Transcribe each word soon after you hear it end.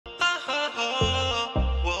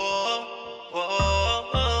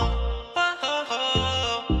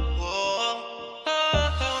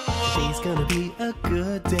be a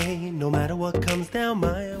good day, no matter what comes down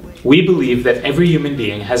my way. We believe that every human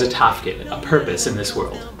being has a tafkid, a purpose in this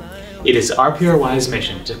world. It is RPRY's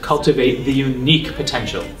mission to cultivate the unique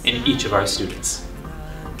potential in each of our students.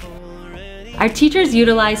 Our teachers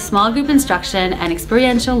utilize small group instruction and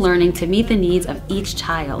experiential learning to meet the needs of each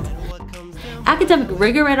child. Academic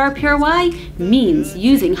rigor at RPRY means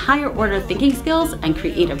using higher order thinking skills and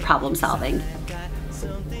creative problem solving.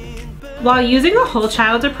 While using a whole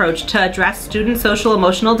child approach to address student social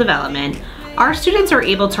emotional development, our students are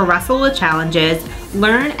able to wrestle with challenges,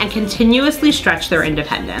 learn, and continuously stretch their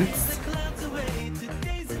independence.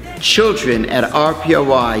 Children at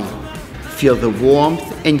RPRY feel the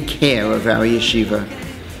warmth and care of our yeshiva.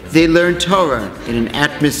 They learn Torah in an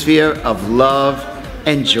atmosphere of love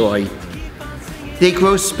and joy. They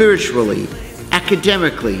grow spiritually,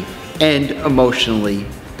 academically, and emotionally.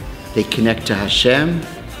 They connect to Hashem,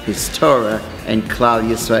 His Torah, and Klal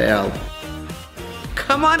Yisrael.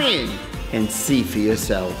 Come on in and see for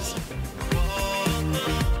yourselves.